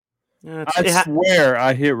I swear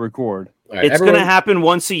I hit record. Right, it's going to happen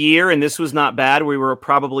once a year, and this was not bad. We were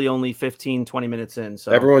probably only 15, 20 minutes in.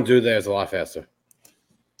 So everyone do theirs a lot faster.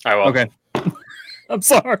 I will. Okay. I'm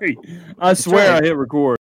sorry. I swear I hit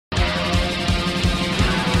record.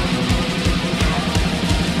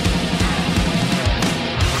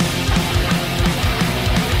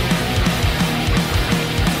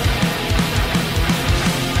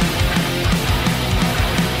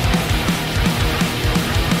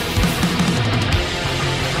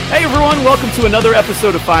 Hey everyone, welcome to another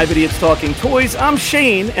episode of 5 Idiots Talking Toys. I'm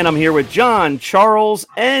Shane, and I'm here with John, Charles,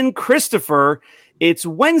 and Christopher. It's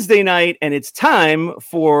Wednesday night, and it's time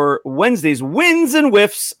for Wednesday's Wins and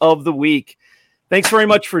Wiffs of the Week. Thanks very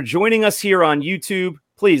much for joining us here on YouTube.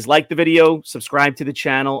 Please like the video, subscribe to the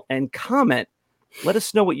channel, and comment. Let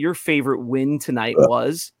us know what your favorite win tonight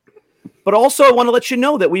was. But also, I want to let you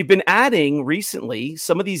know that we've been adding recently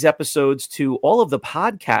some of these episodes to all of the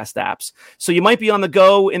podcast apps. So you might be on the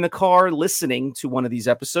go in the car listening to one of these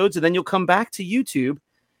episodes, and then you'll come back to YouTube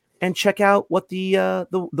and check out what the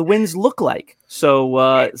wins look like.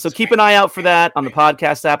 So keep an eye out for that on the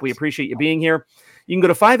podcast app. We appreciate you being here. You can go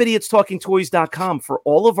to 5idiotstalkingtoys.com for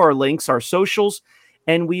all of our links, our socials,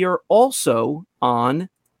 and we are also on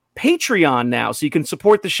Patreon now, so you can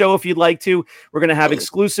support the show if you'd like to. We're going to have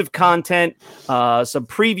exclusive content, some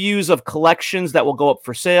previews of collections that will go up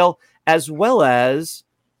for sale, as well as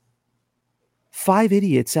 5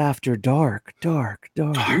 Idiots After Dark.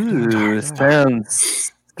 Ooh,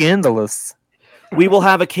 sounds scandalous. We will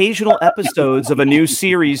have occasional episodes of a new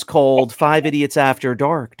series called 5 Idiots After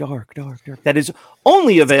Dark. That is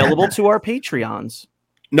only available to our Patreons.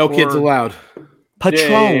 No kids allowed.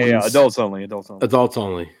 Patrons. Yeah. Adults only. Adults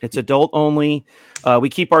only. It's adult only. We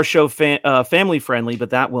keep our show family friendly,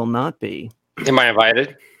 but that will not be. Am I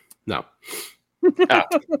invited? No. You're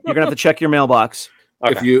gonna have to check your mailbox.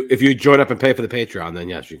 Okay. If you join up and pay for the Patreon, then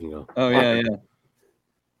yes, you can go. Oh yeah.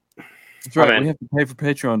 That's right. We have to pay for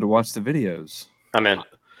Patreon to watch the videos. I'm in.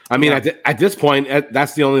 I mean, at this point,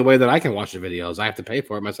 that's the only way that I can watch the videos. I have to pay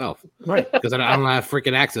for it myself, Right? Because I don't have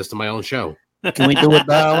freaking access to my own show. Can we do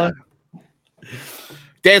 $1?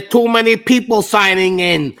 There's too many people signing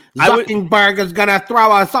in. Zuckerberg is gonna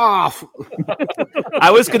throw us off.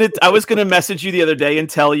 I was gonna message you the other day and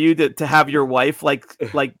tell you to have your wife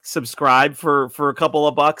like subscribe for a couple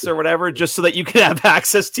of bucks or whatever, just so that you can have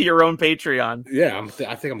access to your own Patreon. Yeah,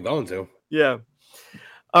 I think I'm going to. Yeah.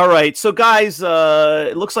 All right, so guys,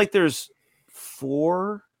 it looks like there's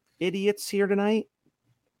 4 idiots here tonight.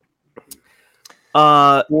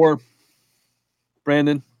 4.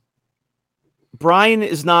 Brandon. Brian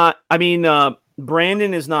is not. I mean,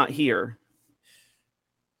 Brandon is not here.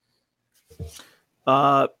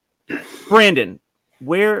 Brandon,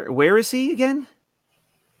 where is he again?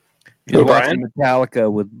 He's watching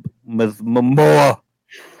Metallica with Momoa.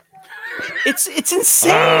 It's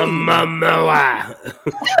insane. Momoa.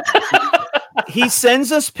 He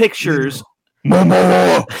sends us pictures.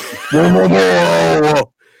 Momoa.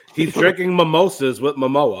 He's drinking mimosas with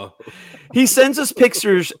Momoa. He sends us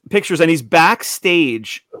pictures, and he's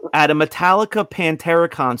backstage at a Metallica Pantera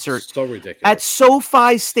concert. So ridiculous. At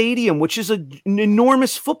SoFi Stadium, which is an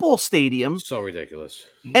enormous football stadium. So riickulous.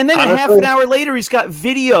 And then half an hour later, he's got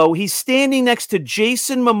video. He's standing next to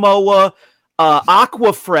Jason Momoa,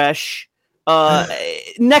 Aquafresh,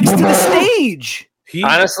 next to the stage.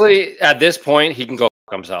 Honestly, at this point, he can go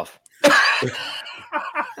fuck himself.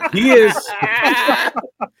 He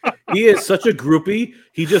is such a groupie.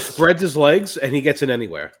 He just spreads his legs and he gets in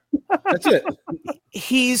anywhere. That's it.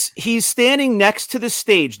 He's standing next to the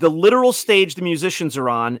stage, the literal stage the musicians are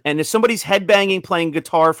on, and if somebody's headbanging playing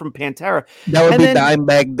guitar from Pantera, that would be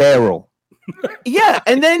Dimebag Darrell. Yeah,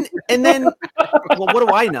 and then well, what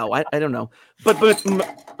do I know? I don't know. But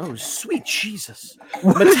oh sweet Jesus.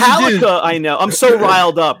 Metallica, I know. I'm so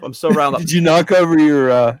riled up. Did you knock over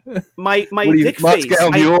your my dick face?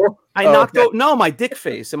 I knocked out my dick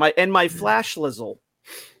face and my flash lizzle.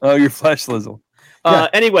 Oh, your flash lizzle.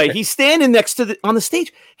 Anyway, he's standing next to on the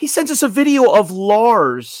stage. He sends us a video of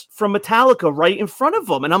Lars from Metallica right in front of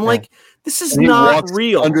him, and I'm like, this is not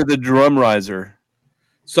real. Under the drum riser.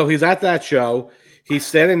 So he's at that show. He's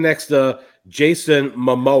standing next to Jason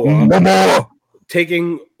Momoa.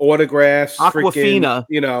 Taking autographs, Aquafina,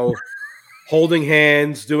 freaking, holding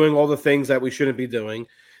hands, doing all the things that we shouldn't be doing.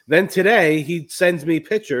 Then today he sends me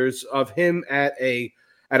pictures of him at a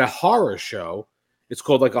horror show. It's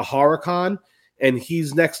called like a horror con, and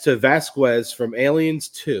he's next to Vasquez from Aliens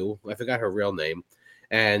 2. I forgot her real name.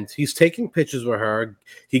 And he's taking pictures with her.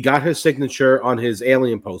 He got her signature on his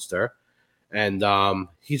Alien poster, and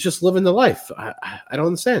he's just living the life. I don't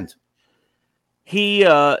understand. He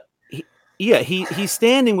Yeah, he's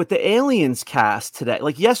standing with the Aliens cast today.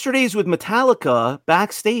 Like yesterday's with Metallica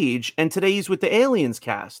backstage, and today's with the Aliens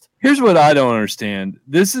cast. Here's what I don't understand.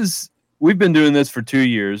 We've been doing this for 2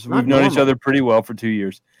 years. We've known each other pretty well for 2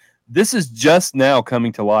 years. This is just now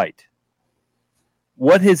coming to light.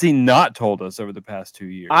 What has he not told us over the past 2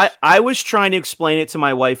 years? I was trying to explain it to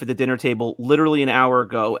my wife at the dinner table literally an hour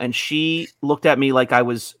ago, and she looked at me like I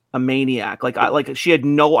was a maniac. Like she had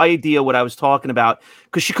no idea what I was talking about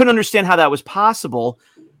because she couldn't understand how that was possible.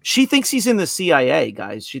 She thinks he's in the CIA,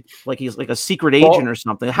 guys. He's like a secret agent or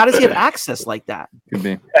something. How does he have access like that? Could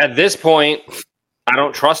be. At this point, I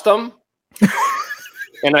don't trust him,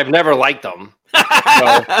 and I've never liked him.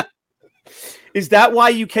 So. Is that why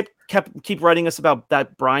you keep writing us about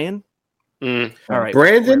that, Brian? All right.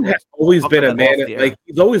 Brandon has always been a man.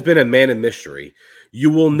 He's always been a man of mystery. You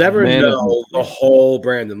will never know the whole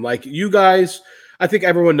Brandon. Like you guys, I think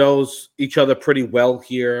everyone knows each other pretty well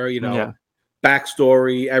here.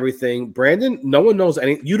 Backstory, everything. Brandon, no one knows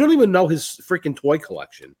anything. You don't even know his freaking toy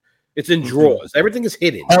collection. It's in drawers. Everything is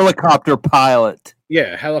hidden. Helicopter pilot.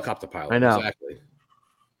 Yeah, helicopter pilot. I know. Exactly.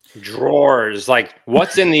 Drawers. Like,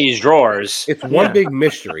 what's in these drawers? It's one big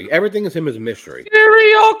mystery. Everything is him is a mystery.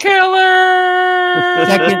 Serial killer.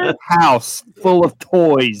 Second house full of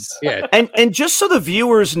toys. Yeah. And just so the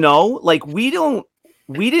viewers know, like we didn't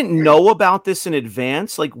know about this in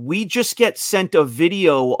advance. Like we just get sent a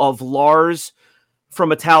video of Lars from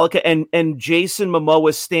Metallica and Jason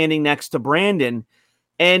Momoa standing next to Brandon.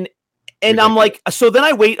 And I'm like, so then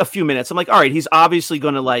I wait a few minutes. I'm like, all right, he's obviously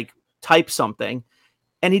going to like type something.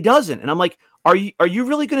 And he doesn't. And I'm like, are you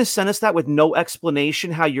really going to send us that with no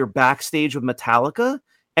explanation how you're backstage with Metallica?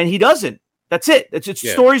 And he doesn't. That's it. It's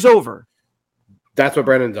story's over. That's what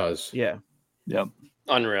Brandon does. Yeah. Yep.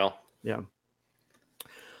 Unreal. Yeah.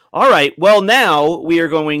 All right. Well, now we are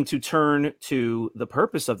going to turn to the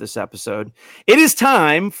purpose of this episode. It is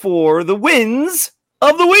time for the wins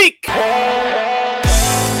of the week.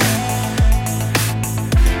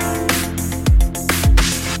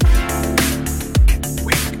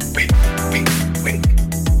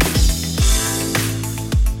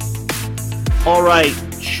 All right,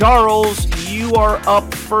 Charles, you are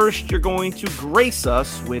up first. You're going to grace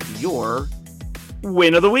us with your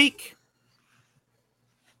win of the week.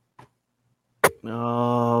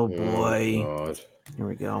 Oh, boy. Oh, here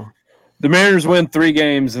we go. The Mariners win 3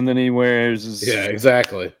 games, and then he wears his... Yeah,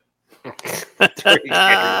 exactly.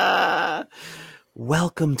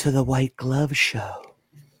 Welcome to the White Glove Show.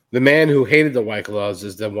 The man who hated the White Gloves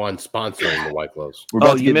is the one sponsoring the White Gloves. We're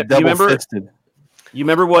about to get double-fisted. You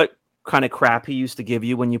remember what kind of crap he used to give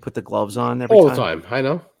you when you put the gloves on every all the time? I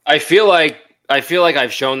know. I feel like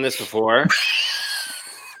I've shown this before,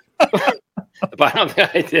 but I don't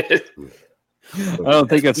think I did. I don't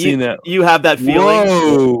think I've seen that. You have that feeling?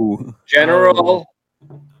 Whoa. General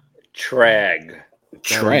Trag.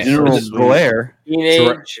 General Glare.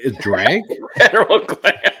 Teenage Drag? General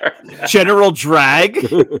Glare. General Drag?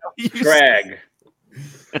 Drag.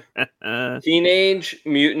 Teenage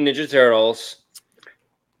Mutant Ninja Turtles.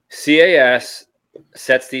 CAS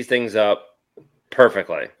sets these things up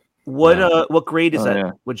perfectly. What grade is that?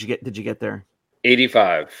 Yeah. Did you get there?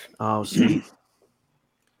 85. Oh, sweet.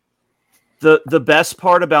 The best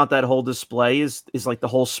part about that whole display is like the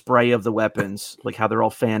whole spray of the weapons, like how they're all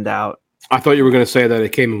fanned out. I thought you were going to say that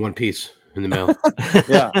it came in one piece in the mail.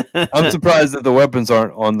 Yeah. I'm surprised that the weapons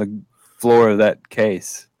aren't on the floor of that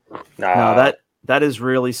case. No, that is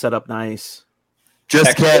really set up nice.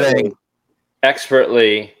 Just kidding.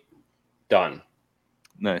 Expertly done.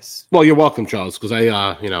 Nice. Well, you're welcome, Charles, because I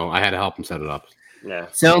had to help him set it up. Yeah.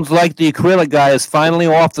 Sounds like the acrylic guy is finally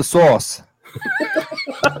off the sauce.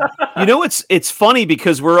 It's funny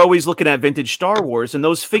because we're always looking at vintage Star Wars, and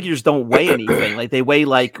those figures don't weigh anything. Like they weigh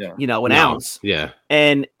an ounce. Yeah.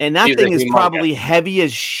 And that thing is probably heavy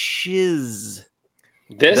as shiz.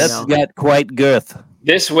 That's got quite girth.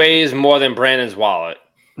 This weighs more than Brandon's wallet.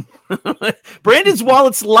 Brandon's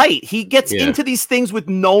wallet's light. He gets into these things with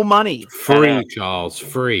no money. Free, Charles.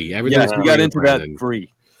 Free. Everything. Yes, we got into that free.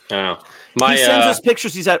 Oh. He sends us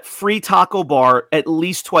pictures. He's at free taco bar at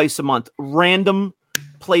least twice a month. Random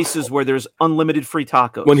places where there's unlimited free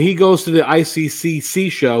tacos. When he goes to the ICCC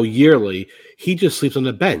show yearly, he just sleeps on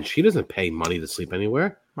the bench. He doesn't pay money to sleep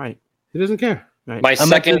anywhere. Right. He doesn't care. Right. My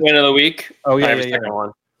second win of the week. Oh, yeah. I have a second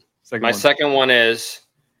one. Second one is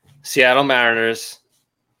Seattle Mariners,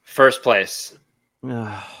 first place.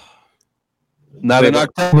 Not in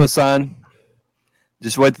October, son.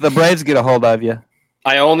 Just wait till the Braves get a hold of you.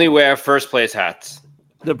 I only wear first place hats.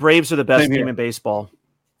 The Braves are the best team in baseball.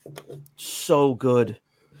 So good.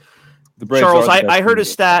 The Braves Charles, are the best I heard team. a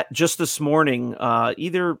stat just this morning.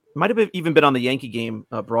 Either might have even been on the Yankee game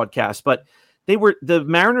broadcast, but the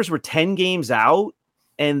Mariners were 10 games out,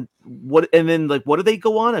 and then what did they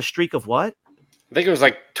go on? A streak of what? I think it was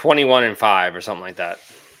like 21-5 or something like that.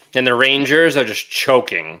 And the Rangers are just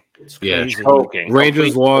choking. Yeah, choking.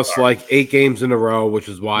 Rangers lost like 8 games in a row, which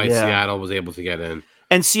is why Yeah. Seattle was able to get in.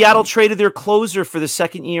 And Seattle traded their closer for the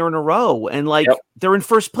second year in a row, and they're in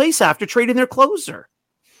first place after trading their closer.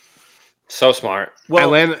 So smart.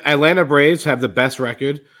 Well, Atlanta Braves have the best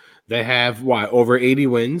record. They have over 80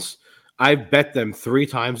 wins. I've bet them 3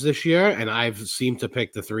 times this year, and I've seemed to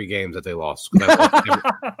pick the 3 games that they lost.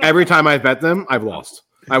 Every time I bet them, I've lost.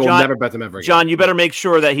 I will never bet them ever again. John, you better make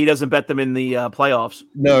sure that he doesn't bet them in the playoffs.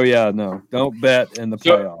 No, don't bet in the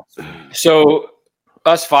playoffs. So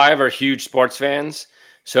us 5 are huge sports fans.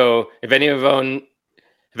 So if anyone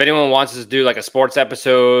wants us to do like a sports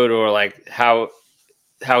episode or like how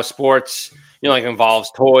sports, like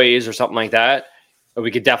involves toys or something like that,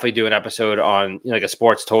 we could definitely do an episode on like a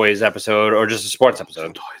sports toys episode or just a sports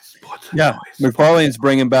episode. Yeah, McFarlane's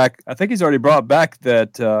bringing back. I think he's already brought back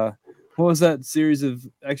that. What was that series of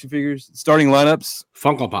action figures? Starting lineups,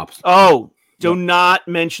 Funko Pops. Oh, do not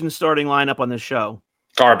mention starting lineup on this show.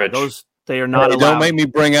 Garbage. They are not allowed. Don't make me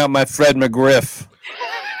bring out my Fred McGriff.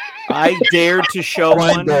 I dared to show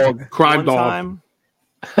Crime dog. Crime dog. Time.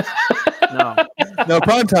 No,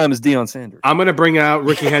 prime time is Deion Sanders. I'm going to bring out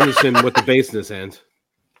Ricky Henderson with the base in his hand.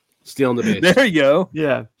 Stealing the base. There you go.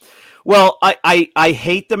 Yeah. Well, I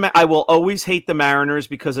hate I will always hate the Mariners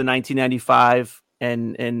because of 1995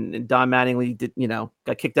 and Don Mattingly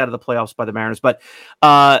got kicked out of the playoffs by the Mariners. But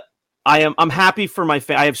I'm happy for my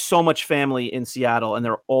I have so much family in Seattle, and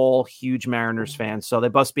they're all huge Mariners fans. So they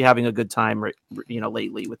must be having a good time,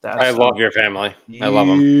 lately with that. I love your family. I love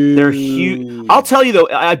them. They're huge. I'll tell you though,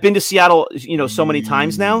 I've been to Seattle, so many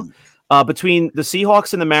times now. Between the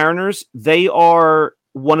Seahawks and the Mariners, they are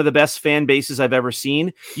one of the best fan bases I've ever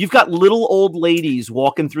seen. You've got little old ladies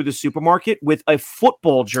walking through the supermarket with a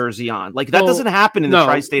football jersey on. Like that doesn't happen in the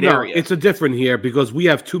tri-state area. It's a different here because we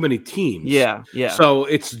have too many teams. Yeah. So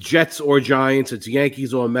it's Jets or Giants, it's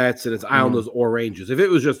Yankees or Mets, and it's Islanders or Rangers. If it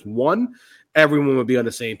was just one, everyone would be on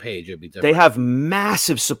the same page. It'd be different. They have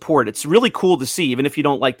massive support. It's really cool to see, even if you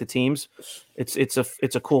don't like the teams. It's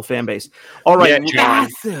a cool fan base. All right,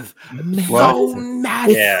 massive, so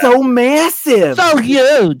massive, so massive, so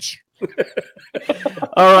huge.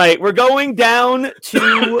 All right, we're going down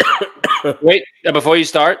to. Wait, before you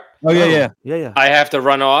start. Oh yeah. I have to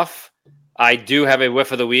run off. I do have a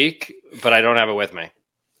whiff of the week, but I don't have it with me.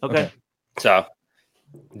 Okay. So,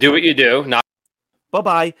 do what you do. Not.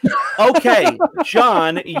 Bye-bye. Okay,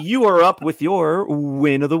 John, you are up with your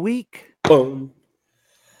win of the week. Boom.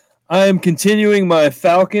 I am continuing my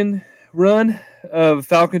Falcon run of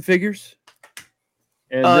Falcon figures.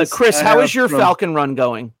 And Chris, how is your Falcon run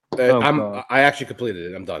going? I actually completed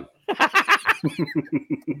it. I'm done.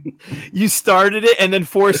 You started it, and then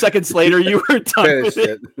 4 seconds later, you were done with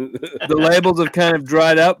it. The labels have kind of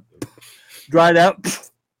dried out.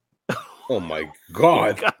 Oh my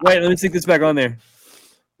god! Wait, let me stick this back on there.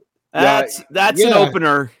 That's an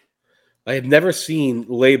opener. I have never seen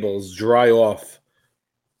labels dry off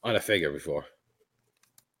on a figure before.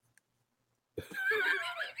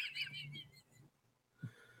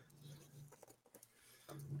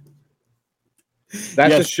 That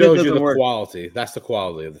just shows you the quality. That's the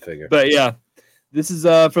quality of the figure. But yeah, this is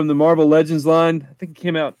from the Marvel Legends line. I think it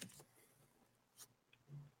came out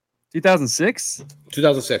 2006.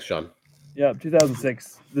 2006, Sean. Yeah,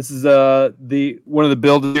 2006. This is the one of the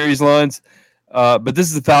Build Series lines, but this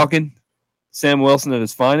is the Falcon, Sam Wilson at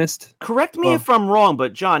his finest. Correct me if I'm wrong,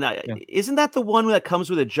 but John, isn't that the one that comes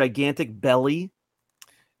with a gigantic belly?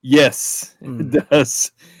 Yes, it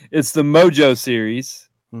does. It's the Mojo series,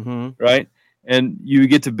 right? And you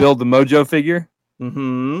get to build the Mojo figure.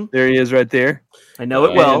 There he is, right there. I know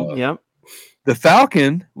it well. Yeah. The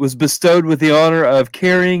Falcon was bestowed with the honor of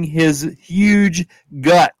carrying his huge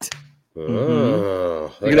gut.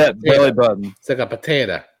 Oh, look at that belly button. It's like a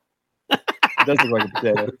potato. It does look like a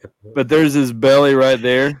potato. But there's his belly right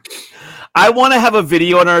there. I want to have a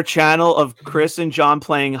video on our channel of Chris and John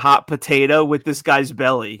playing hot potato with this guy's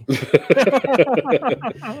belly.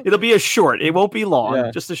 It'll be a short. It won't be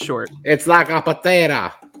long. Just a short. It's like a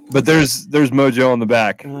potato. But there's Mojo on the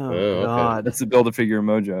back. Oh, God. That's the Build-A-Figure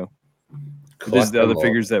Mojo. There's the other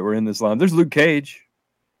figures that were in this line. There's Luke Cage.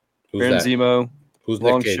 Baron Zemo. Who's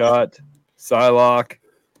Long Shot, Psylocke,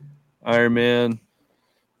 Iron Man,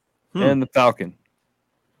 and the Falcon.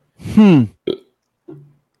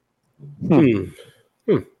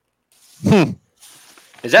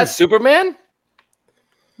 Is that Superman?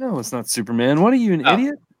 No, it's not Superman. What are you, an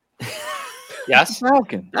idiot? Yes.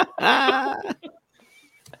 Falcon.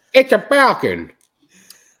 It's a falcon.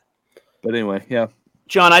 But anyway, yeah.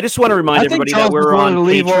 John, I just want to remind everybody that we're on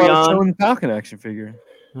Patreon. Showing the Falcon action figure.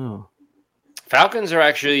 Oh. Falcons are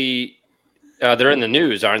actually they're in the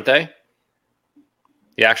news, aren't they?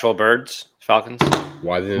 The actual birds, falcons.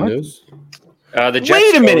 Why are they in the news? The Jets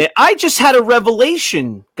Wait a minute. I just had a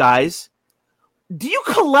revelation, guys. Do you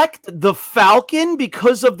collect the Falcon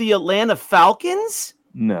because of the Atlanta Falcons?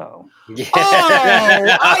 No. Yeah.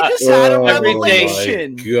 Oh, I just had a Everything.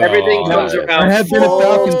 revelation. Everything comes around. I have been a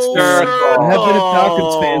Falcons fan. circle. I have been a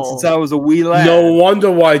Falcons fan since I was a wee lad. No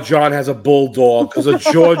wonder why John has a bulldog, because of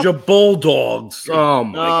Georgia Bulldogs. Oh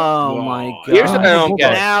my god. Here's what I don't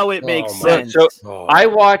get. Now it makes Oh, my- sense. So I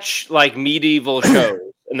watch like medieval shows,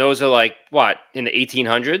 and those are like what in the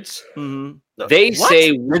 1800s. Mhm. They What?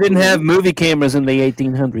 say We didn't have movie cameras in the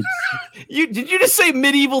 1800s. Did you just say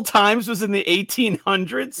medieval times was in the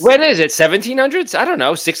 1800s? when is it? 1700s? I don't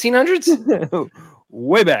know. 1600s?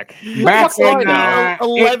 Way back. Back do I in know?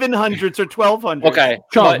 1100s or 1200s. Okay,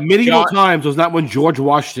 Charles, but medieval John- times was not when George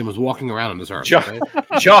Washington was walking around on this earth. John-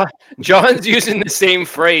 okay? John's using the same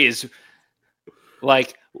phrase,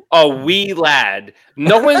 like a wee lad.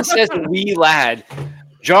 No one says wee lad.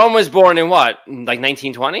 John was born in what, like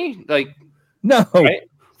 1920, like No. right?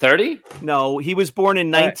 30. No, he was born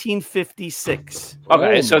in 1956.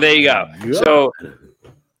 Okay, Oh so there you go. my God. So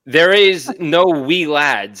there is no wee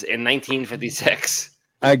lads in 1956.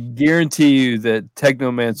 I guarantee you that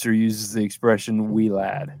Technomancer uses the expression "wee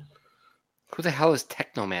lad." Who the hell is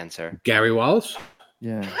Technomancer? Gary Wallace?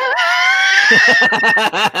 Yeah.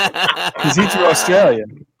 Because he's from Australia.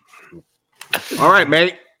 All right,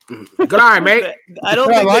 mate. Good eye, mate. I don't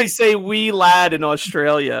Yeah, think like- they say wee lad in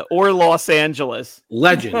Australia or Los Angeles.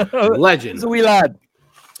 Legend. He's Legend. a wee lad.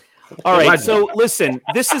 All right, Legend. so listen,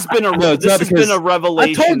 this has been a No, it's this not has because- been a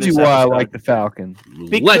revelation. I told you this why I episode. like the Falcon.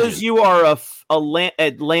 Because Legend. you are a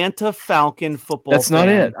Atlanta Falcon football That's not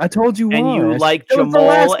fan, it. I told you why. and you I like said it was the Jamal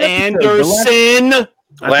last episode, the last- Anderson.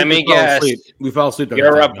 I Let think me we fell guess. asleep. We fell asleep. during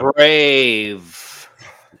You're that a time. brave.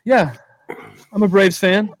 Yeah. I'm a Braves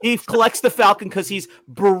fan. He collects the Falcon because he's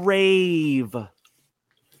brave.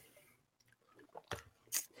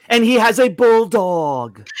 And he has a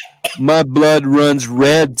bulldog. My blood runs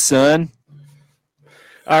red, son.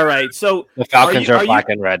 All right, so The Falcons Are are, you- black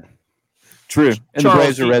and red. True. And Charles, the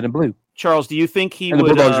Braves do are you- red and blue. Charles, do you think he And the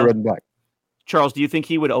would? Bulldogs are red and black. Charles, do you think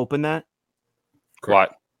he would open that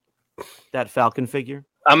What? Falcon figure?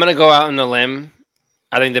 I'm gonna go out on a limb.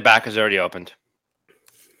 I think the back is already opened.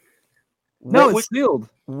 No, What it's sealed.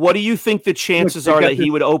 What do you think the chances they've are got that he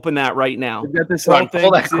this- would open that right now? We've got this John, whole thing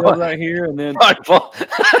pull that sealed cord. right here, and then John, pull,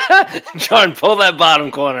 John, pull that bottom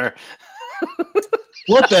corner.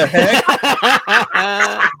 what the heck?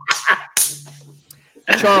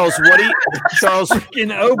 Charles, Charles,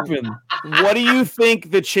 Freaking open. what do you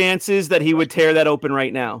think the chances that he would tear that open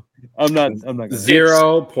right now? I'm not gonna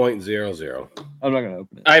 0.00. I'm not gonna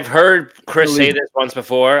open it. I've heard Chris say Believe this once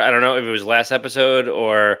before. I don't know if it was last episode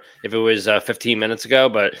or if it was 15 minutes ago,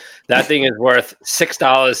 but that thing is worth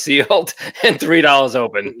 $6 sealed and $3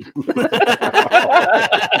 open.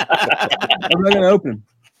 I'm not gonna open.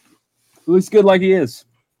 It looks good like he is.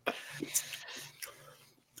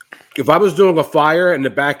 If I was doing a fire in the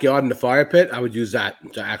backyard in the fire pit, I would use that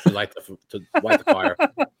to actually light the fire.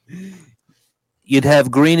 You'd have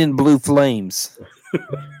green and blue flames.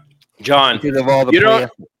 John, Because of all the You don't-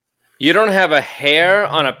 play- you don't have a hair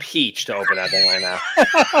on a peach to open that thing right now.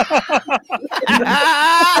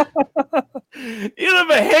 You don't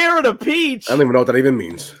have a hair and a peach. I don't even know what that even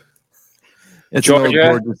means. It's an old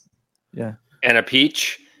Georgia? Georgia. Yeah, And a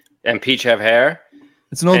peach, and peach have hair,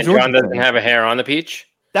 it's an old and Georgia. John doesn't thing. have a hair on the peach.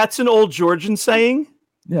 That's an old Georgian saying.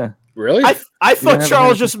 Yeah, Really? I don't thought have a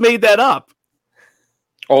Charles hair. just made that up.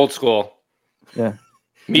 Old school. yeah.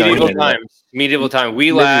 Medieval No, times. Medieval time.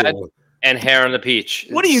 Wee lad and hair on the peach.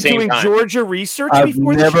 What are you Same doing, time. Georgia research I've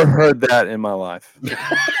before the never show? heard that in my life.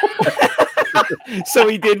 So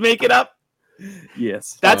he did make it up.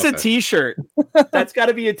 Yes, That's a Okay. T-shirt. That's got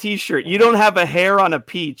to be a T-shirt. You don't have a hair on a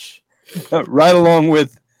peach. right along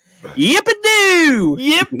with Yippee-doo!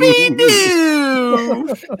 Yippee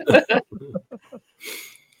doo!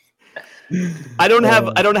 I don't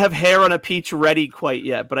have hair on a peach ready quite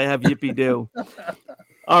yet, but I have yippee doo.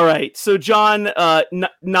 All right, so John,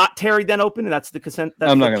 not tearing that open. That's the consent.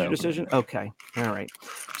 That's I'm not your gonna open decision. Okay, all right.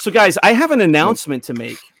 So guys, I have an announcement to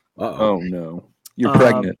make. Uh-oh. Oh no, you're Um,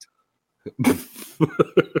 pregnant.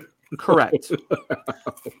 Correct.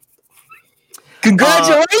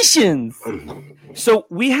 Congratulations! So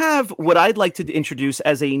we have what I'd like to introduce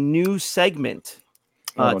as a new segment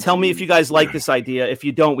Tell me if you guys like this idea. If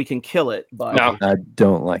you don't, we can kill it. But No. I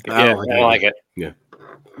don't like it. Yeah, I don't like it. Yeah.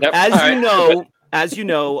 Yep. As you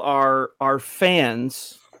know, our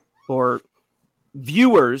fans or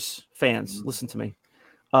viewers, listen to me.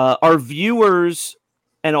 Our viewers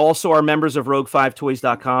and also our members of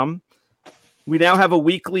Rogue5Toys.com. We now have a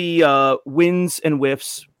weekly wins and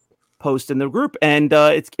whiffs post in the group, and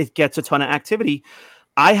it gets a ton of activity.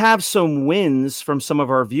 I have some wins from some of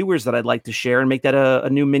our viewers that I'd like to share and make that a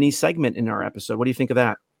new mini segment in our episode. What do you think of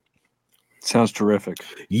that? Sounds terrific.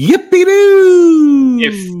 Yippee doo!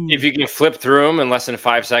 If you can flip through them in less than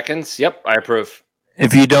 5 seconds, yep, I approve.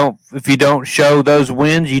 If you don't show those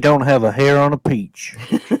wins, you don't have a hair on a peach.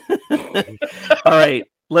 All right,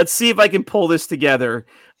 let's see if I can pull this together.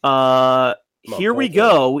 Here we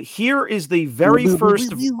go. Here is the very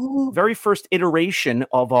first iteration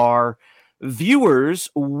of our viewers'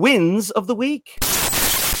 wins of the week.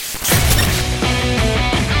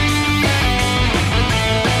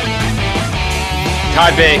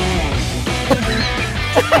 Todd B.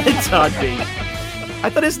 Todd B. I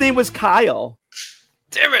thought his name was Kyle.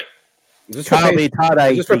 Damn it. Is this for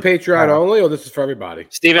Patreon only, or this is for everybody?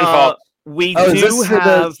 Stephen Falk. We do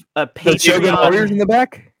have a Patreon. Warriors in the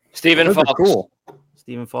back? Stephen Falk. Cool.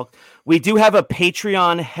 Stephen Falk. We do have a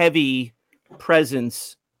Patreon heavy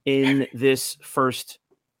presence in this first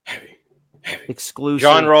exclusive.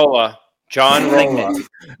 John Rolla. John Roller.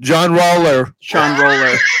 John Roller.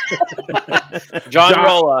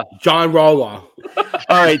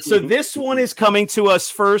 All right, so this one is coming to us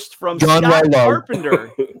first from John Scott Rollo.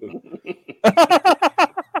 Carpenter.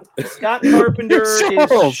 Scott Carpenter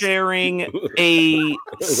is sharing a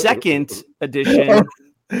second edition.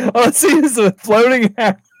 All I see is a floating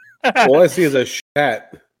hat. All I see is a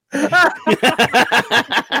hat. Is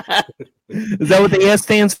that what the S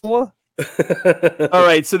stands for? All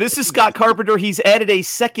right, so this is Scott Carpenter. He's added a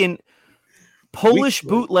second Polish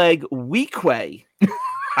bootleg Weequay.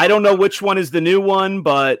 I don't know which one is the new one,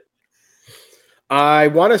 but I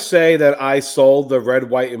want to say that I sold the red,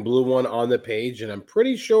 white, and blue one on the page, and I'm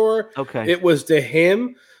pretty sure it was to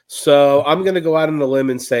him. So I'm going to go out on the limb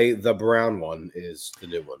and say the brown one is the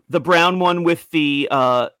new one. The brown one with the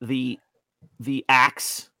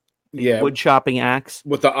axe. Wood chopping axe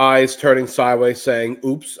with the eyes turning sideways, saying,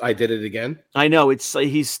 "Oops, I did it again." I know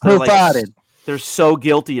they're so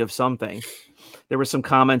guilty of something. There were some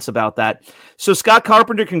comments about that. So Scott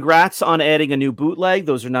Carpenter, congrats on adding a new bootleg.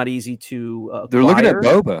 Those are not easy to acquire. They're looking at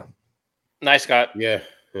Boba. Nice, Scott. Yeah.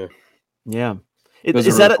 Is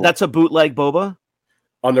that cool. That's a bootleg Boba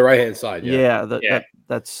on the right hand side?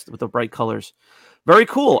 That's with the bright colors. Very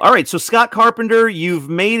cool. All right, so Scott Carpenter, you've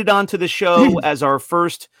made it onto the show as our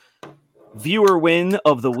first viewer win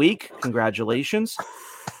of the week. Congratulations.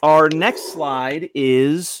 Our next slide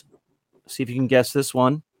is, see if you can guess this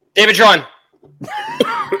one. David Sean.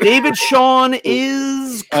 David Sean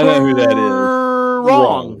is I know who that is.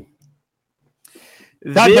 Wrong.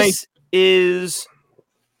 This is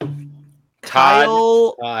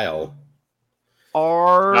Kyle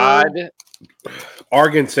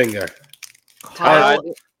Argensinger. Kyle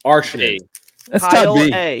Arshley. That's Kyle Todd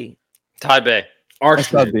B. A. Todd B.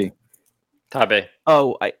 Todd B. Todd B.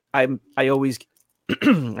 Oh, I always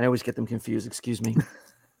I always get them confused. Excuse me.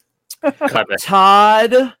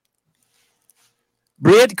 Todd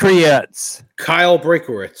Britt Krietz. Kyle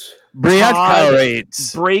Breakowitz. Britt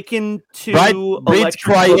Krietz. Breaking to Britt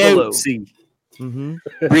Krietz.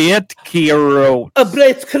 Britt Krietz.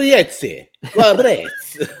 Britt Krietz.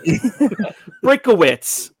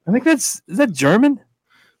 Breakowitz. I think is that German?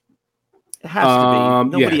 It has to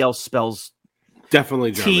be. Nobody else spells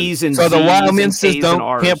definitely German. T's and so Z's the Wildminsters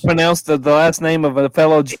and can't pronounce the last name of a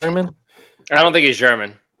fellow German? I don't think he's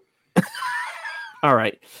German. All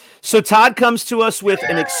right. So Todd comes to us with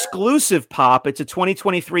an exclusive pop. It's a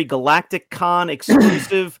 2023 Galactic Con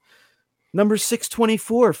exclusive, number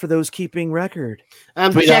 624 for those keeping record.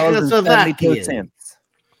 I'm Czechoslovakian.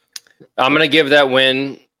 I'm going to give that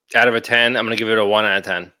win out of a 10. I'm going to give it a 1 out of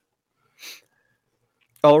 10.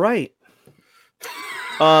 All right.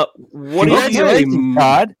 What do you think,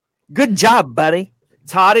 Todd? Good job, buddy.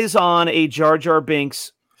 Todd is on a Jar Jar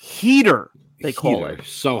Binks heater, they call it.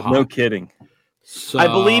 So hot. No kidding. So I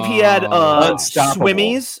believe he had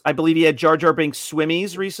swimmies. I believe he had Jar Jar Binks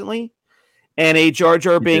swimmies recently, and a Jar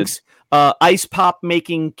Jar Binks ice pop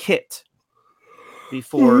making kit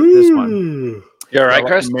before this one. You're right,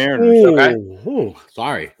 Chris. Mariners. Okay.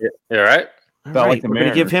 Sorry. You're right. All right. We're going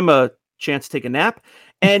to give him a chance to take a nap.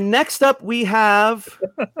 And next up, we have.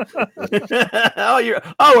 Are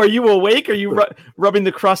you awake? Are you rubbing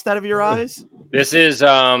the crust out of your eyes? This is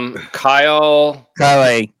Kyle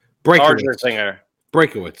Breakowitz. Argersinger.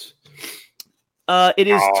 Breakowitz. It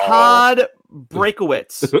is Todd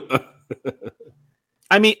Breakowitz.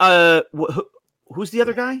 I mean, who's the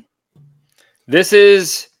other guy? This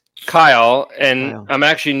is Kyle, and Kyle. I'm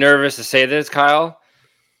actually nervous to say this, Kyle,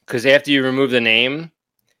 because after you remove the name,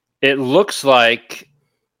 it looks like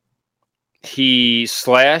he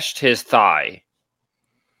slashed his thigh.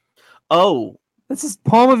 Oh, That's his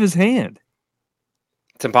palm of his hand.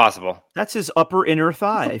 It's impossible. that's his upper inner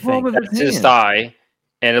thigh, I palm think. of That's his thigh,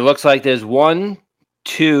 and it looks like there's 1,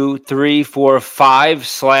 2, 3, 4, 5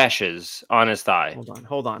 slashes on his thigh,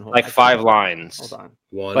 Hold on. like 5 lines, Hold on.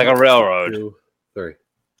 1, like a railroad. 2, 3.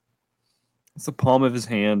 It's the palm of his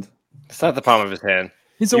hand. It's not the palm of his hand.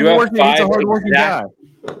 He's You have a 5 hard-working guy.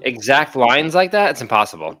 exact lines like that. It's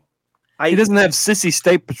impossible. He doesn't have sissy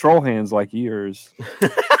state patrol hands like yours.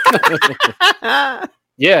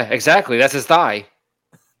 Yeah, exactly. That's his thigh.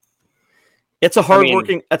 It's a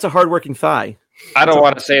hardworking. That's a hardworking thigh. I don't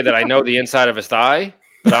want to say that I know the inside of his thigh,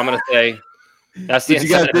 but I'm going to say that's the But you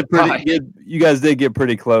guys inside of did his thigh. you guys did get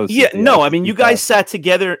pretty close. Yeah, at the no, end. I mean, you guys sat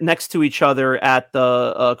together next to each other at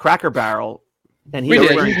the Cracker Barrel, and he We was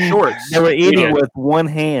did. wearing shorts. They were eating did. with one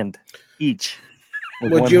hand each.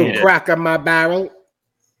 With Would one you hand. crack on my barrel?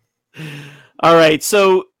 All right,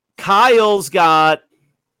 so Kyle's got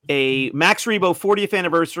a Max Rebo 40th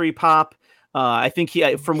anniversary pop. I think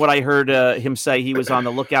from what I heard him say, he was on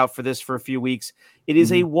the lookout for this for a few weeks. It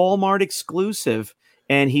is a Walmart exclusive,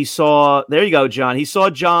 and he saw. There you go, John. He saw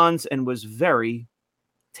John's and was very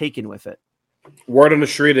taken with it. Word on the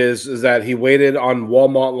street is that he waited on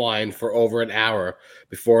Walmart line for over an hour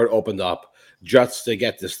before it opened up just to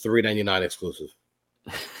get this $3.99 exclusive.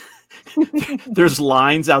 There's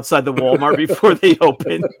lines outside the Walmart before they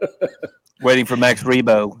open. Waiting for Max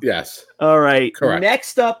Rebo. Yes. All right. Correct.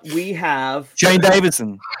 Next up, we have Shane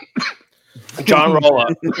Davidson. John Rolla.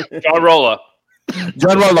 John Rolla.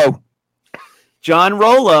 John Rollo. John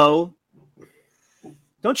Rollo.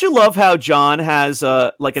 Don't you love how John has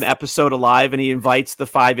like an episode alive and he invites the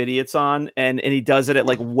 5 idiots on and he does it at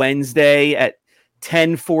like Wednesday at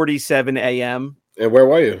 10:47 a.m. And where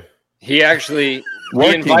were you? He actually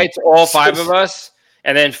Working. invites all 5 of us,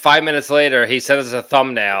 and then 5 minutes later, he sends us a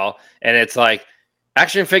thumbnail, and it's like,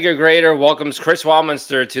 Action Figure Grader welcomes Chris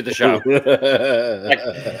Walminster to the show. Like,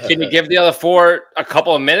 can you give the other 4 a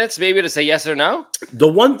couple of minutes maybe to say yes or no? The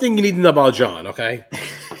one thing you need to know about John, okay?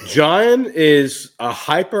 John is a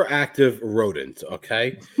hyperactive rodent,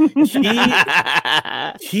 okay?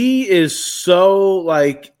 He is so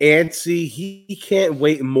like antsy. He can't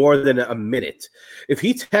wait more than a minute. If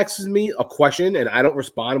he texts me a question and I don't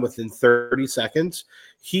respond within 30 seconds,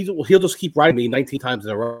 he'll just keep writing me 19 times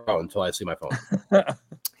in a row until I see my phone.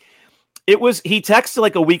 He texted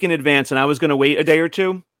like a week in advance and I was going to wait a day or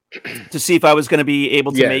two to see if I was going to be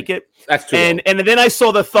able to make it. That's too long. And then I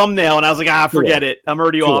saw the thumbnail and I was like, forget it. I'm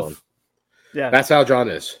already off. Long. Yeah. That's how John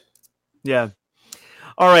is. Yeah.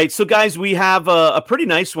 All right. So guys, we have a pretty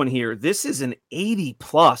nice one here. This is an 80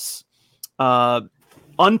 plus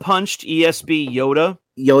unpunched ESB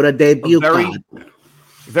Yoda debut.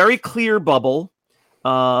 very clear bubble.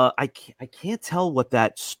 I can't tell what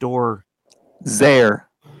that store Zare.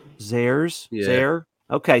 Zare's. Yeah. Zare.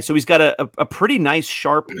 Okay, so he's got a pretty nice,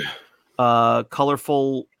 sharp,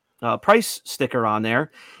 colorful price sticker on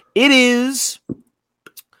there. It is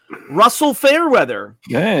Russell Fairweather.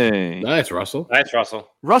 Hey. Nice, Russell. Nice, Russell.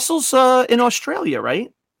 Russell's in Australia,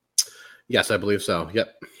 right? Yes, I believe so.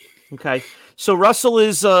 Yep. Okay, so Russell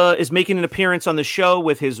is making an appearance on the show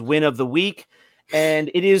with his win of the week,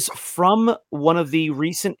 and it is from one of the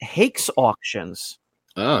recent Hakes auctions.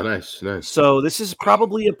 Oh, nice. So this is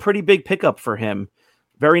probably a pretty big pickup for him.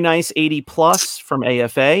 Very nice 80 plus from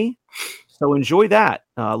AFA. So enjoy that.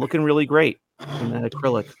 Looking really great in that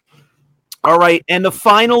acrylic. All right. And the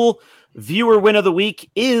final viewer win of the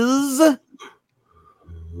week is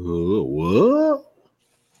What?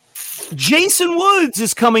 Jason Woods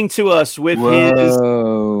is coming to us with Whoa. his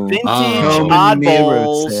vintage Mirror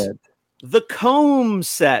oddballs, set. the comb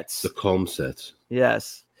sets. The comb sets.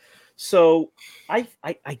 Yes. So I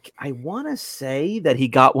want to say that he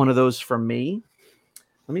got one of those from me.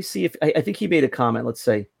 Let me see if I think he made a comment. Let's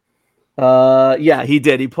see. Yeah, he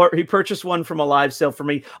did. He purchased one from a live sale for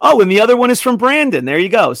me. Oh, and the other one is from Brandon. There you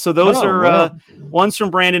go. So those are wow. one's from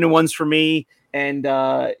Brandon and one's from me. And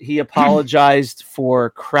he apologized for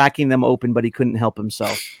cracking them open, but he couldn't help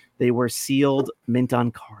himself. They were sealed, mint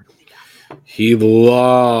on card. He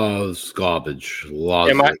loves garbage. Loves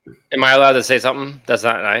Am I- it. Am I allowed to say something that's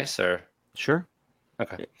not nice? Or Sure.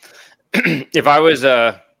 okay. If I was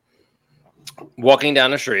walking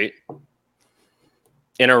down the street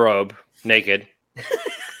in a robe, naked,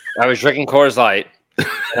 I was drinking Coors Light,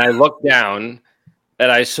 and I looked down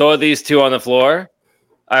and I saw these two on the floor,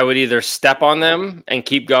 I would either step on them and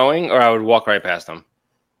keep going, or I would walk right past them.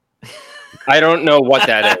 I don't know what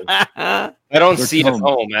that is. I don't see a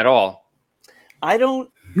comb at all. I don't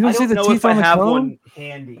know if I have one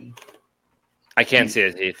handy. I can't see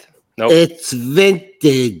the teeth. Nope. It's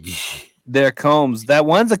vintage. They're combs. That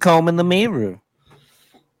one's a comb in the mirror.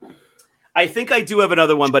 I think I do have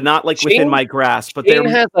another one, but not like within my grasp. But Shane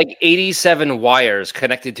has like 87 wires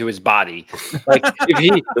connected to his body. Like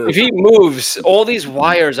if he moves, all these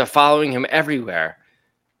wires are following him everywhere.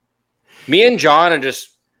 Me and John are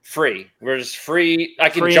just free. We're just free. I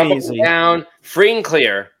can jump up and down, free and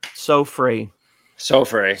clear. So free. So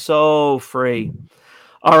free. So free.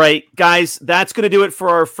 All right, guys, that's going to do it for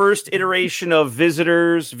our first iteration of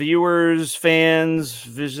visitors, viewers, fans,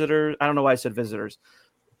 visitors. I don't know why I said visitors.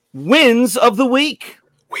 Wins of the week.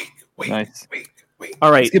 Nice.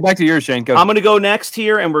 All right. Let's get back to yours, Shane. Go. I'm going to go next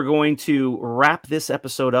here, and we're going to wrap this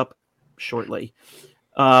episode up shortly.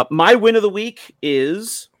 My win of the week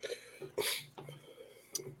is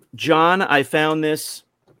John. I found this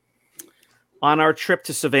on our trip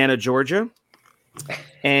to Savannah, Georgia,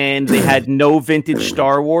 and they had no vintage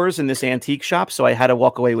Star Wars in this antique shop, so I had to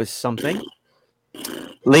walk away with something.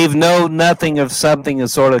 Leave nothing of something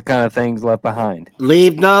and sort of kind of things left behind.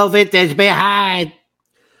 Leave no vintage behind.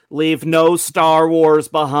 Leave no Star Wars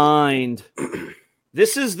behind.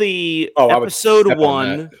 This is the episode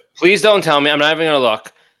 1. Please don't tell me. I'm not even going to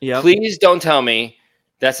look. Yep. Please don't tell me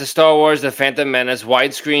that's the Star Wars The Phantom Menace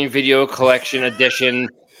widescreen video collection edition.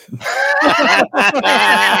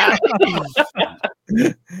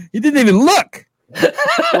 He didn't even look.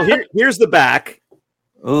 Well, here's the back.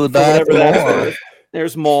 Oh, that's more.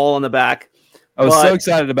 There's Maul on the back. I was so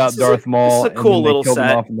excited about Darth Maul. This is a cool little killed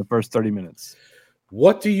set. him off in the first 30 minutes.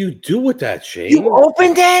 What do you do with that, Shane? You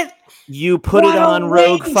opened it? You put it on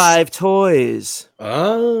Rogue 5 Toys.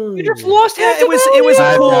 Oh, You just lost half the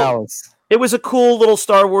It was a cool little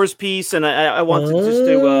Star Wars piece, and I wanted just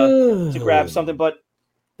to grab something. But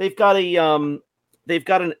they've got an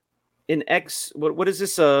X. What is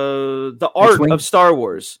this? The art of Star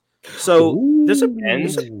Wars. So there's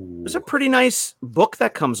a pretty nice book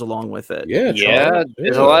that comes along with it. Yeah.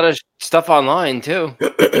 There's a lot of stuff online too.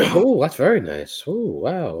 Oh, that's very nice. Oh,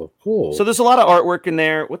 wow, cool. So there's a lot of artwork in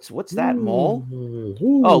there. What's that, Maul?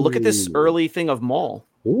 Oh, look at this early thing of Maul.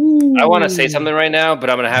 I want to say something right now,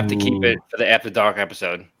 but I'm going to have to keep it for the After Dark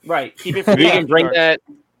episode. Right, keep it for If the you After can bring Dark. that,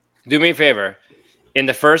 do me a favor. In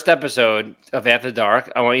the first episode of After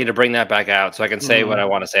Dark, I want you to bring that back out so I can say what I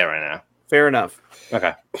want to say right now. Fair enough.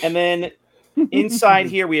 Okay. And then inside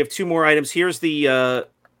here we have 2 more items. Here's the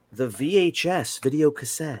VHS video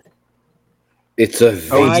cassette. It's a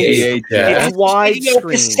VHS. It's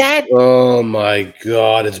widescreen. Oh my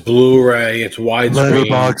god! It's Blu-ray. It's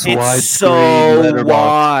widescreen. It's so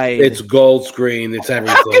wide. It's gold screen. It's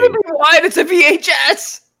everything. How can it be wide? It's a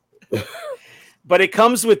VHS. But it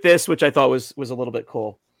comes with this, which I thought was a little bit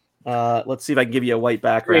cool. Let's see if I can give you a white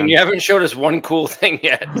background. You haven't showed us one cool thing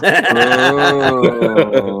yet.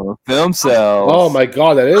 Oh, film cells. Oh my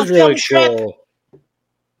god, that is really cool.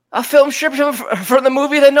 A film strip for the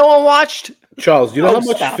movie that no one watched. Charles, do you know how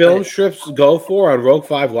much film strips go for on Rogue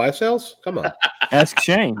 5 live sales? Come on. Ask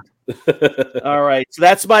Shane. All right, so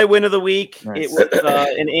that's my win of the week. Nice. It was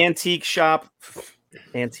an antique shop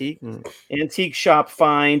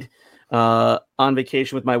find on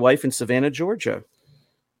vacation with my wife in Savannah, Georgia.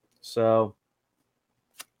 So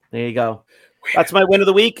there you go. That's my win of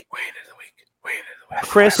the week.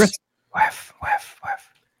 Chris,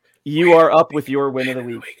 you are up with your win of the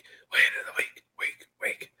week.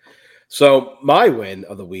 So my win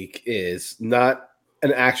of the week is not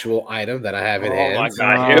an actual item that I have in hand. Oh my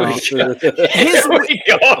god! Here we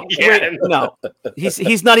go again. No,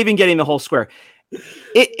 he's not even getting the whole square.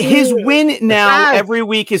 His win now every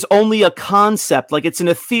week is only a concept, like it's an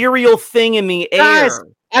ethereal thing in the air. Guys,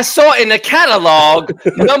 I saw in the catalog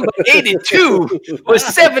number 82 was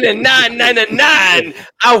 $79.99.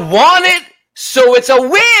 I want it, so it's a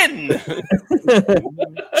win.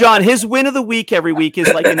 John, his win of the week every week is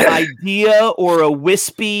like an idea or a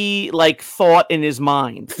wispy like thought in his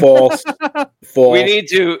mind. False. We need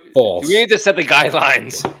to set the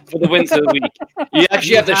guidelines for the wins of the week. You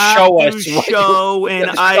actually have to show us. Show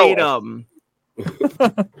an item.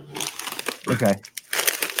 Okay.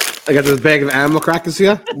 I got this bag of animal crackers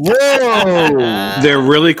here. Whoa! They're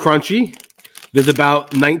really crunchy. There's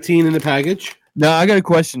about 19 in the package. Now I got a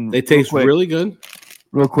question. They taste really good.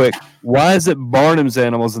 Real quick, why is it Barnum's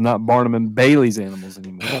animals and not Barnum and Bailey's animals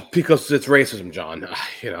anymore? Because it's racism, John.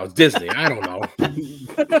 You know, Disney. I don't know.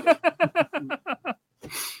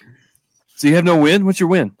 So you have no win? What's your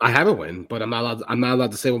win? I have a win, but I'm not allowed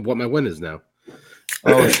to say what my win is now.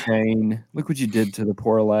 Oh, Shane. Look what you did to the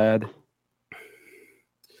poor lad.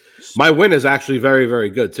 My win is actually very, very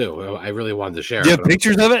good, too. I really wanted to share Do you it. have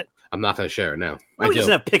pictures of it? I'm not going to share it now. No, he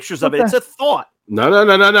doesn't have pictures of it. It's a thought. No.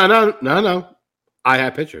 I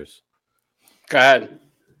have pictures. Go ahead.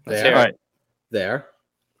 There. There. Right.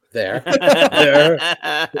 There,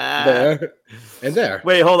 and there.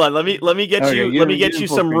 Wait, hold on. Let me get Okay, you. get Let me him- get get you him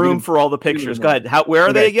full some screen, room get him- for all the get him pictures. full Go ahead. Where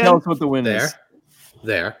are they again? Tell us what the win There, is.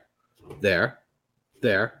 there.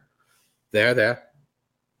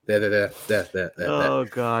 Oh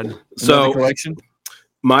God. Another So collection?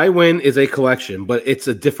 my win is a collection, but it's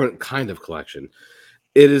a different kind of collection.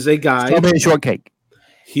 It is a guy. Strawberry shortcake.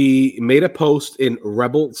 He made a post in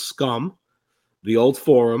Rebel Scum, the old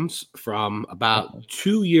forums from about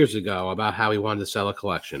 2 years ago, about how he wanted to sell a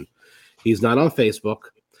collection. He's not on Facebook,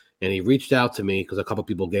 and he reached out to me because a couple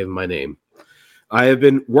people gave him my name. I have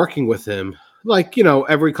been working with him,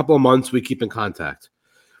 every couple of months we keep in contact.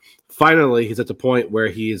 Finally, he's at the point where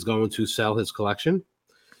he is going to sell his collection.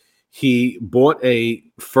 He bought a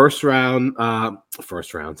first round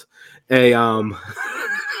First round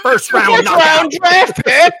First knockout. round draft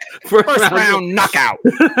pick. First round knockout.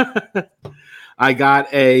 I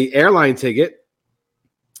got a airline ticket.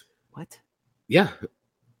 What? Yeah.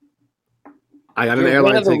 I got an Your win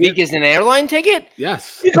airline of the ticket. week is an airline ticket.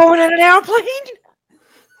 Yes. You're going on an airplane.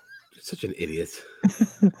 You're such an idiot.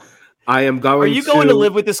 I am going Are you going to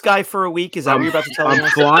live with this guy for a week? Is that what you're about to tell me? I'm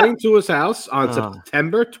flying to his house on Oh.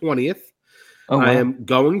 September 20th. Oh, wow. I am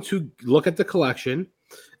going to look at the collection,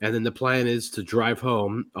 and then the plan is to drive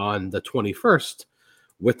home on the 21st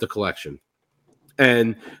with the collection.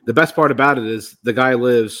 And the best part about it is the guy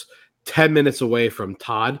lives 10 minutes away from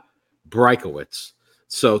Todd Breikowitz.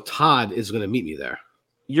 So Todd is going to meet me there.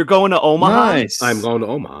 You're going to Omaha? Nice. I'm going to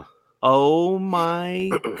Omaha. Oh my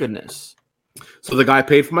goodness. So the guy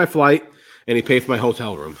paid for my flight, and he paid for my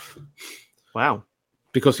hotel room. Wow.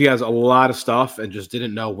 Because he has a lot of stuff and just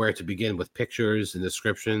didn't know where to begin with pictures and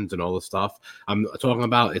descriptions and all the stuff I'm talking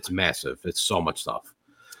about. It's massive. It's so much stuff.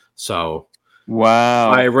 So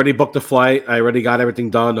Wow. I already booked the flight. I already got everything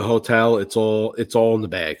done. The hotel. It's all in the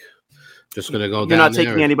bag. Just gonna go. You're down not there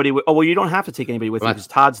taking and- anybody with. Oh well, you don't have to take anybody with you What? because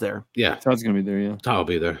Todd's there. Yeah, Todd's going to be there, yeah. Todd will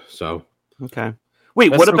be there. So Okay. Wait,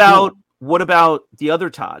 That's what so about what about the other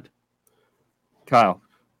Todd? Kyle.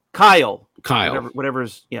 Kyle. Kyle.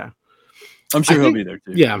 Whatever's yeah. I'm sure I he'll think- be there,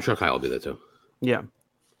 too. Yeah, I'm sure Kyle will be there too. Yeah.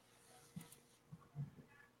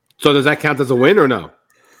 So does that count as a win or no?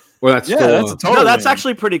 Or that's Yeah, still, that's a total No, that's win.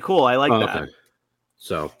 actually pretty cool. I like that. okay.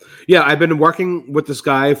 So yeah, I've been working with this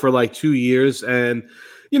guy for like 2 years, and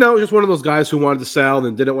just one of those guys who wanted to sell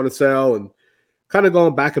and didn't want to sell, and kind of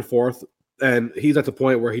going back and forth. And he's at the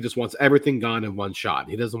point where he just wants everything gone in one shot.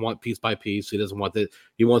 He doesn't want piece by piece. He doesn't want it.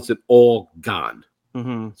 He wants it all gone.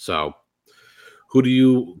 Mm-hmm. So, who do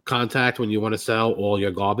you contact when you want to sell all your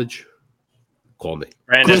garbage? Call me.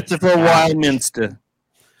 Brandon. Christopher Wyminster.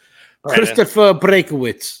 Brandon. Christopher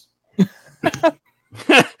Breakowitz.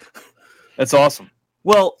 That's awesome.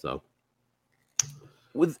 Well, So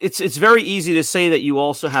it's very easy to say that you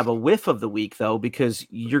also have a whiff of the week though, because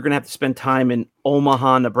you're gonna have to spend time in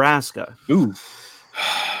Omaha, Nebraska. Ooh.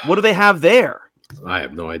 What do they have there? I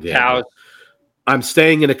have no idea. Cows. I'm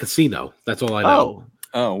staying in a casino. That's all I know.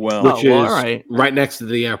 Oh, well. Which well, is all right. right next to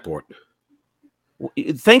the airport.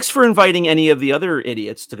 Thanks for inviting any of the other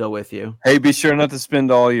idiots to go with you. Hey, be sure not to spend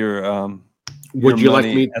all your Would your you like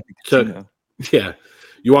money me at the to? casino. Yeah.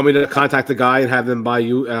 You want me to contact the guy and have them buy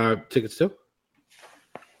you tickets too?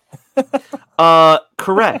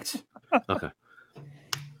 Correct. Okay.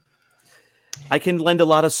 I can lend a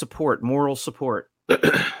lot of support, moral support.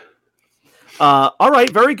 All right,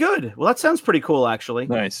 very good. Well, that sounds pretty cool, actually.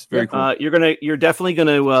 Nice. Very cool. You're definitely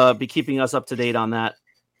gonna be keeping us up to date on that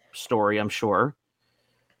story, I'm sure.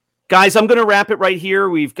 Guys, I'm gonna wrap it right here.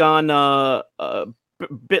 We've gone a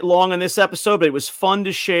bit long on this episode, but it was fun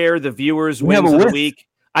to share the viewers' We have wins a of the whiff. week.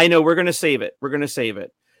 I know we're gonna save it.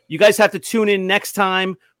 You guys have to tune in next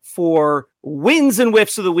time for wins and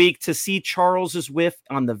whiffs of the week to see Charles's whiff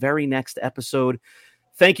on the very next episode.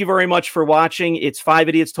 Thank you very much for watching. It's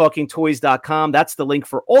 5idiotstalkingtoys.com. That's the link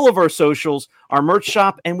for all of our socials, our merch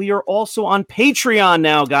shop, and we are also on Patreon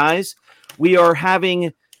now, guys. We are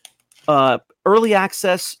having early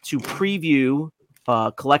access to preview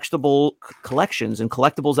collectible collections and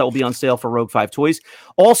collectibles that will be on sale for Rogue 5 Toys.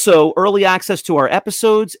 Also, early access to our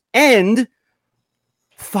episodes and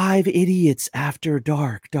 5 Idiots After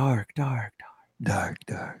Dark.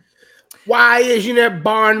 Why isn't it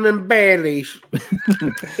Barnum and Bailey's?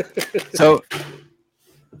 So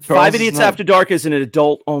Five Idiots After Dark is an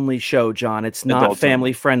adult-only show, John. It's not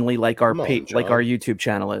family-friendly like our YouTube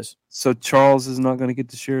channel is. So Charles is not going to get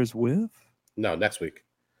to share his whiff? No, next week.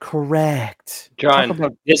 Correct.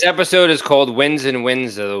 John, this episode is called Wins and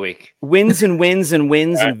Wins of the Week. Wins and wins and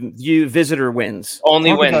wins, and you visitor wins.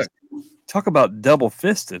 Only wins. Talk about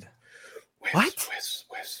double-fisted. What?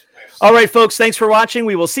 All right, folks, thanks for watching.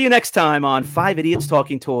 We will see you next time on 5 Idiots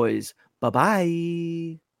Talking Toys.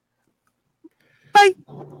 Bye-bye. Bye.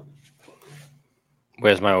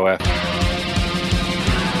 Where's my wife?